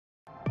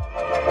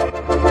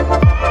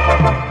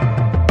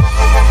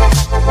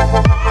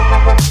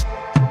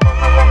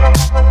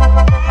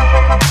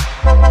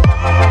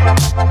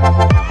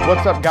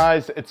What's up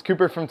guys, it's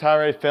Cooper from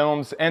Tyray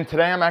Films, and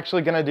today I'm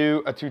actually going to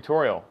do a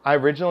tutorial. I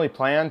originally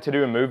planned to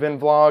do a move-in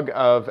vlog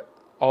of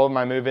all of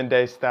my move-in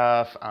day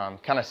stuff,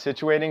 kind of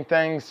situating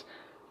things,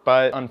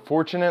 but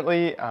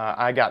unfortunately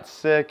I got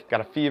sick,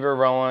 got a fever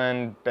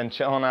rolling, been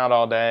chilling out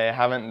all day,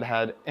 haven't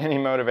had any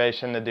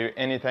motivation to do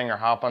anything or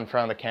hop on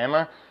front of the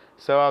camera.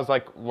 So I was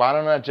like, why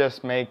don't I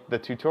just make the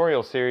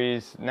tutorial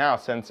series now,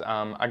 since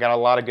I got a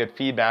lot of good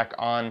feedback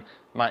on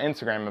my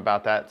Instagram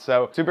about that.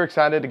 So super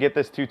excited to get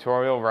this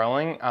tutorial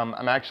rolling.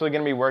 I'm actually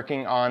going to be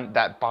working on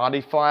that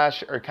body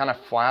flash, or kind of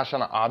flash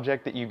on an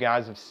object that you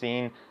guys have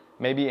seen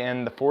maybe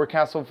in the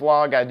Forecastle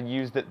vlog. I'd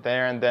used it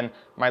there, and then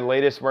my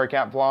latest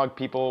workout vlog,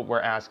 people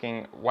were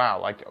asking, wow,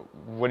 like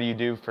what do you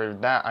do for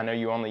that? I know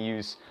you only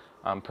use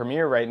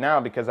Premiere right now,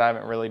 because I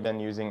haven't really been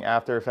using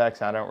After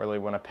Effects. I don't really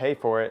want to pay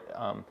for it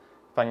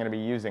if I'm going to be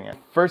using it.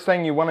 First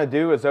thing you want to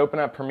do is open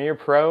up Premiere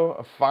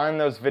Pro, find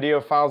those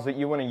video files that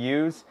you want to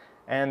use,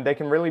 and they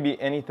can really be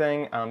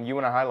anything you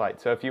want to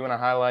highlight. So if you want to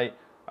highlight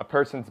a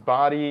person's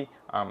body,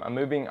 a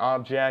moving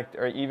object,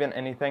 or even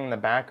anything in the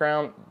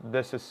background,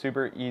 this is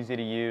super easy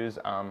to use.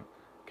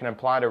 Can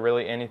apply to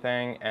really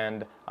anything,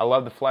 and I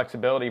love the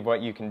flexibility of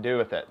what you can do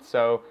with it.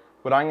 So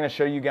what I'm going to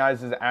show you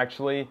guys is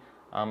actually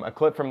a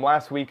clip from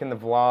last week in the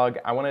vlog.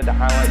 I wanted to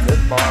highlight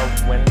this bar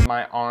when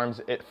my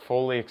arms, it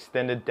fully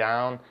extended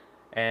down,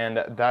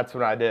 and that's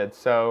what I did.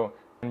 So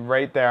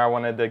right there, I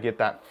wanted to get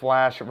that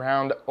flash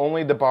around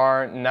only the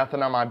bar,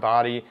 nothing on my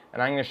body,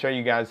 and I'm going to show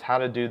you guys how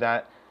to do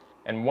that.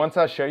 And once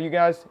I show you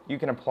guys, you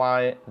can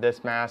apply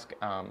this mask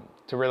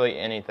to really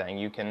anything.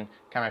 You can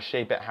kind of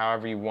shape it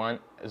however you want,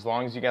 as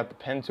long as you got the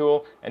pen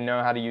tool and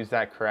know how to use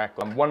that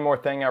correctly. One more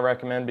thing I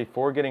recommend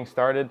before getting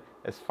started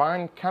is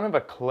find kind of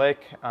a click,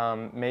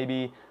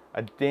 maybe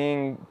a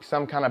ding,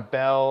 some kind of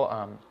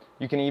bell.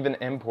 You can even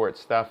import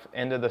stuff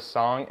into the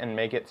song and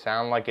make it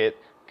sound like it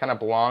kind of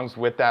belongs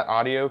with that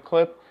audio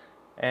clip,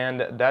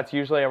 and that's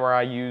usually where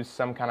I use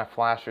some kind of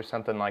flash or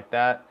something like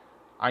that.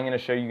 I'm going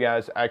to show you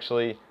guys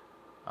actually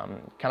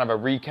kind of a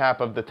recap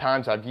of the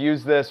times I've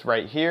used this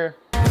right here.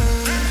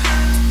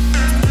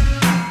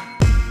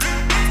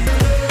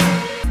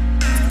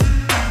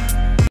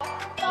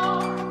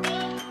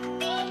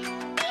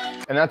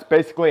 And that's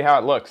basically how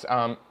it looks.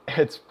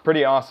 It's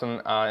pretty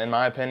awesome in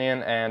my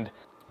opinion, and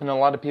a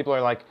lot of people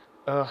are like,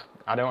 ugh,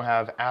 I don't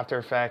have After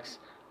Effects,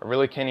 I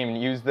really can't even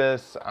use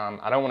this,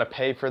 I don't want to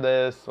pay for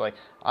this. Like,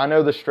 I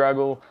know the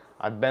struggle,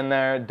 I've been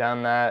there,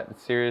 done that.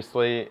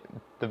 Seriously,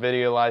 the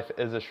video life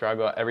is a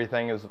struggle.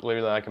 Everything is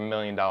literally like $1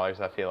 million,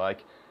 I feel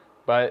like.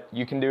 But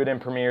you can do it in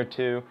Premiere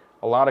too.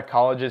 A lot of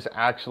colleges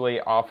actually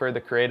offer the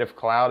Creative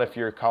Cloud. If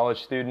you're a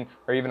college student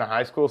or even a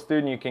high school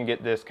student, you can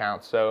get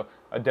discounts. So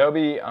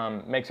Adobe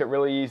makes it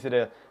really easy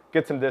to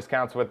get some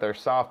discounts with their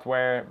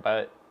software.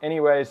 But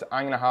anyways,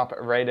 I'm going to hop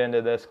right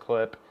into this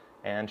clip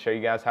and show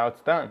you guys how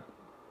it's done.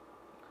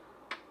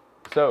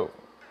 So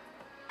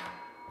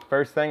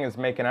first thing is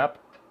making up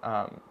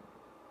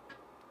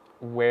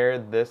where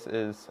this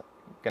is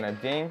gonna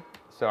ding.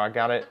 So I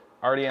got it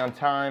already on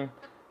time,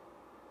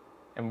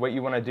 and what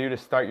you want to do to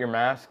start your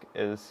mask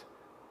is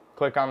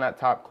click on that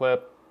top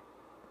clip,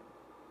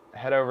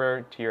 head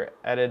over to your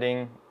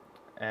editing,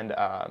 and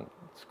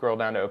scroll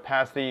down to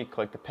opacity,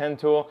 click the pen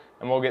tool,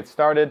 and we'll get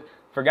started.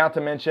 Forgot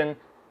to mention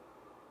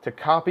to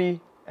copy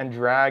and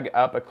drag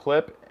up a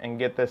clip and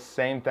get this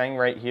same thing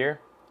right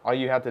here. All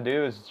you have to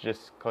do is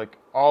just click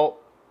Alt,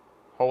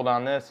 hold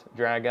on this,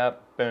 drag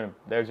up, boom,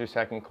 there's your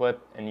second clip,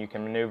 and you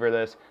can maneuver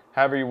this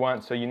however you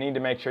want. So you need to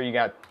make sure you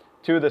got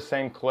two of the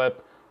same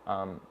clip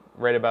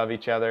right above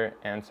each other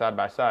and side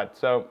by side.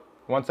 So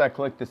once I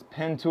click this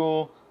pen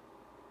tool,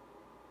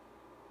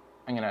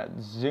 I'm gonna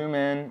zoom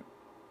in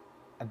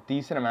a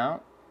decent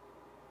amount,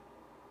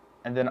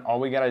 and then all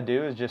we gotta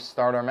do is just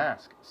start our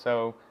mask.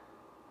 So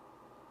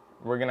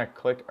we're gonna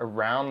click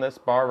around this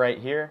bar right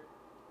here.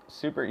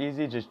 Super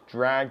easy, just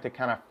drag to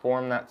kind of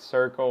form that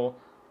circle.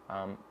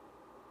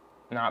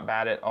 Not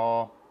bad at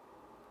all,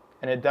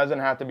 and it doesn't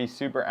have to be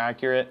super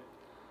accurate.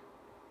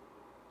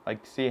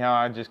 Like, see how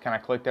I just kind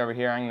of clicked over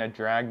here? I'm going to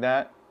drag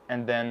that,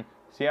 and then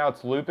see how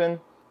it's looping?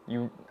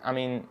 I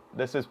mean,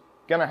 this is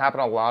going to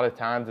happen a lot of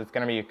times. It's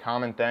going to be a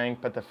common thing,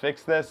 but to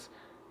fix this,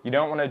 you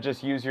don't want to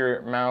just use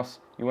your mouse.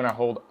 You want to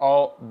hold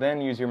Alt,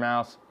 then use your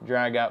mouse,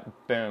 drag up,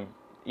 boom.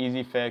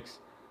 Easy fix.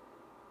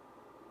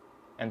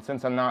 And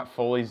since I'm not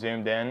fully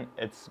zoomed in,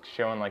 it's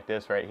showing like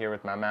this right here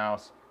with my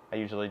mouse. I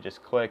usually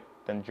just click,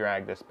 then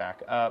drag this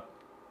back up.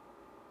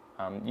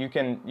 You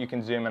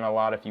can zoom in a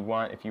lot if you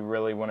want, if you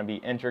really want to be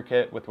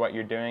intricate with what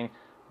you're doing.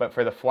 But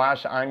for the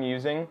flash I'm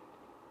using,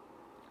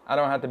 I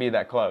don't have to be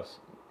that close,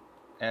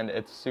 and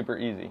it's super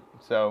easy.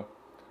 So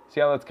see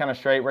how that's kind of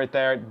straight right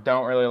there?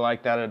 Don't really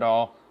like that at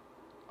all.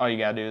 All you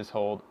gotta do is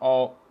hold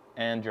Alt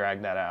and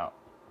drag that out.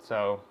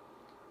 So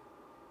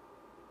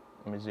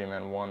let me zoom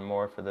in one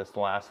more for this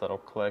last little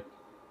click.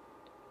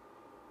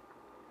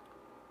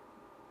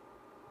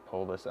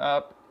 Pull this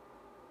up,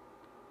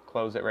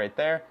 close it right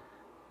there.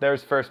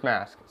 There's first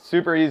mask.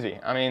 Super easy.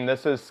 I mean,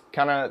 this is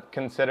kind of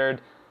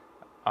considered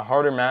a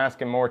harder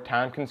mask and more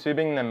time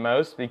consuming than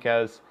most,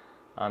 because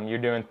you're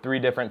doing 3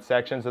 different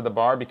sections of the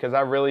bar, because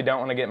I really don't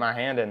want to get my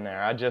hand in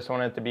there. I just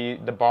want it to be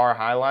the bar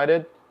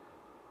highlighted.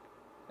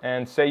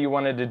 And say you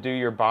wanted to do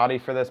your body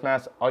for this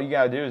mask, all you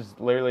gotta do is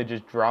literally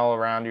just draw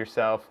around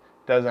yourself.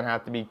 Doesn't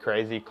have to be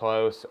crazy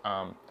close.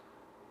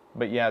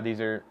 But yeah,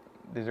 these are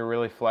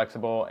really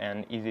flexible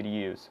and easy to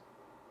use.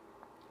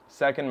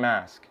 Second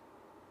mask.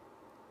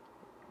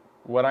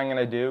 What I'm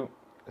gonna do,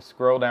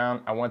 scroll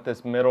down. I want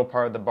this middle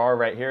part of the bar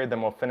right here.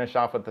 Then we'll finish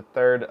off with the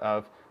third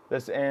of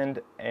this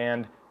end,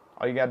 and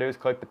all you gotta do is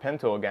click the pen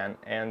tool again,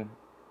 and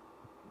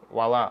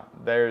voila,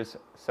 there's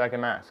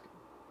second mask.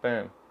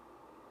 Boom.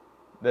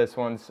 This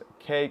one's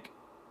cake.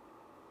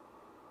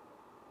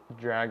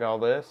 Drag all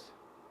this,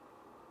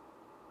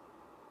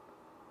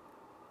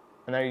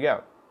 and there you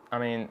go. I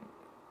mean,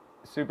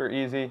 super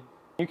easy.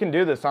 You can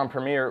do this on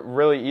Premiere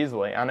really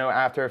easily. I know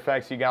After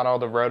Effects, you got all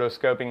the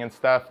rotoscoping and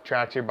stuff,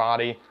 tracks your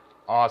body,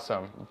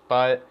 awesome.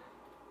 But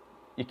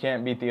you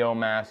can't beat the old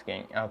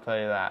masking, I'll tell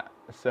you that.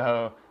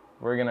 So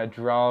we're gonna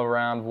draw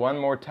around one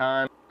more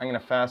time. I'm gonna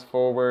fast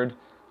forward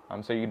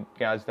so you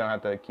guys don't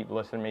have to keep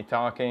listening to me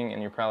talking,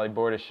 and you're probably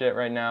bored as shit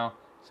right now.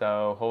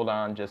 So hold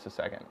on just a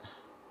second.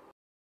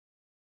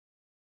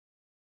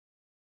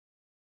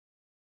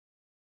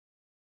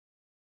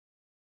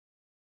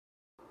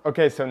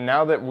 Okay, so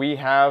now that we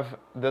have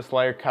this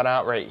layer cut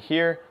out right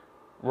here,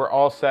 we're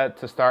all set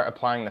to start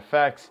applying the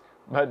effects.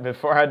 But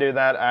before I do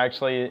that, I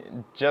actually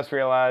just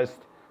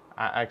realized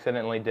I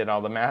accidentally did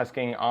all the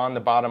masking on the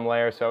bottom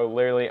layer. So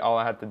literally all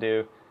I have to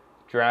do,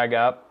 drag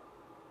up,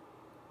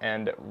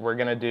 and we're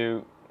gonna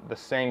do the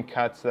same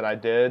cuts that I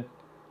did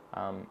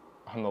on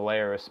the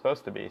layer it's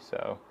supposed to be.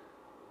 So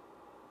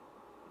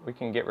we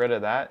can get rid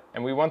of that.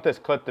 And we want this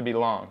clip to be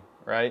long,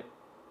 right?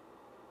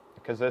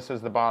 Because this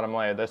is the bottom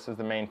layer, this is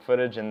the main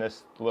footage, and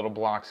this little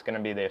block's going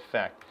to be the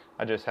effect.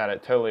 I just had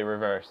it totally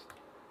reversed.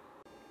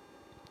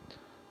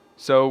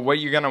 So what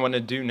you're going to want to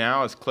do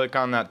now is click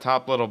on that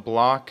top little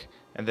block,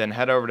 and then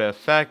head over to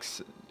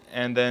Effects,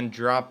 and then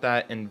drop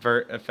that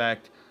invert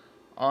effect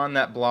on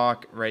that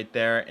block right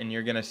there, and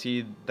you're going to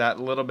see that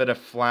little bit of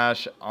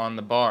flash on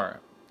the bar.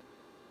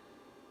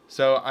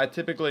 So I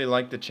typically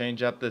like to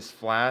change up this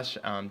flash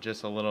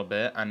just a little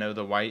bit. I know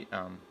the white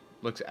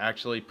looks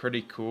actually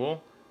pretty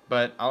cool,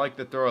 but I like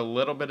to throw a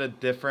little bit of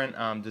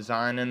different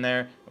design in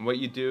there. And what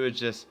you do is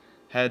just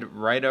head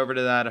right over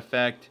to that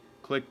effect,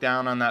 click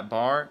down on that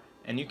bar,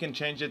 and you can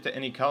change it to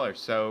any color.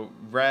 So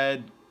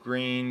red,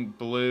 green,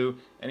 blue,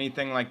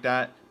 anything like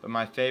that. But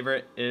my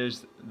favorite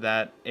is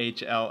that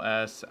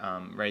HLS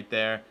right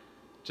there.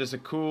 Just a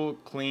cool,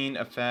 clean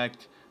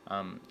effect.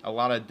 A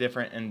lot of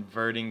different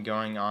inverting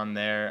going on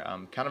there.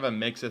 Kind of a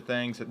mix of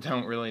things that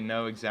don't really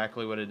know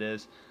exactly what it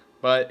is,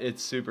 but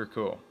it's super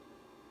cool.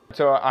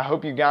 So I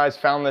hope you guys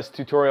found this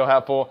tutorial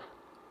helpful.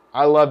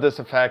 I love this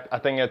effect. I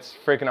think it's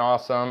freaking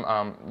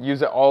awesome.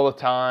 Use it all the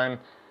time,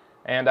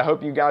 and I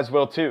hope you guys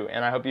will too.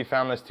 And I hope you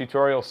found this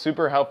tutorial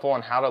super helpful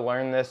on how to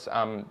learn this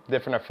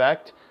different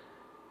effect.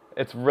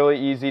 It's really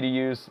easy to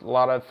use, a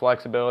lot of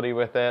flexibility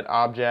with it,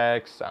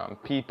 objects,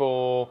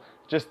 people,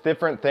 just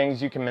different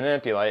things you can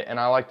manipulate. And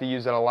I like to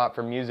use it a lot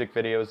for music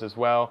videos as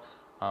well.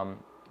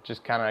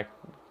 Just kind of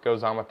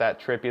goes on with that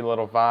trippy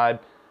little vibe.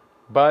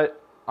 But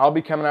I'll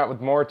be coming out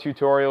with more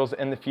tutorials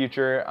in the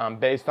future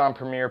based on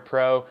Premiere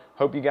Pro.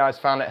 Hope you guys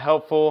found it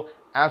helpful.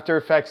 After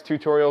Effects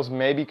tutorials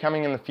may be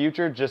coming in the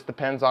future. Just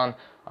depends on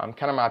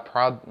kind of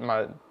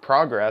my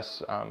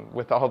progress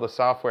with all the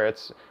software.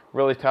 It's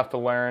really tough to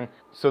learn.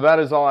 So that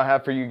is all I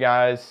have for you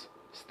guys.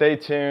 Stay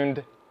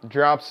tuned.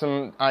 Drop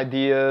some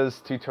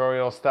ideas,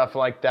 tutorials, stuff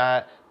like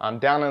that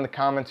down in the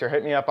comments, or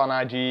hit me up on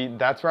IG.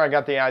 That's where I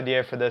got the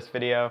idea for this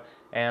video.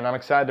 And I'm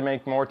excited to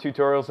make more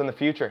tutorials in the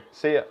future.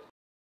 See ya.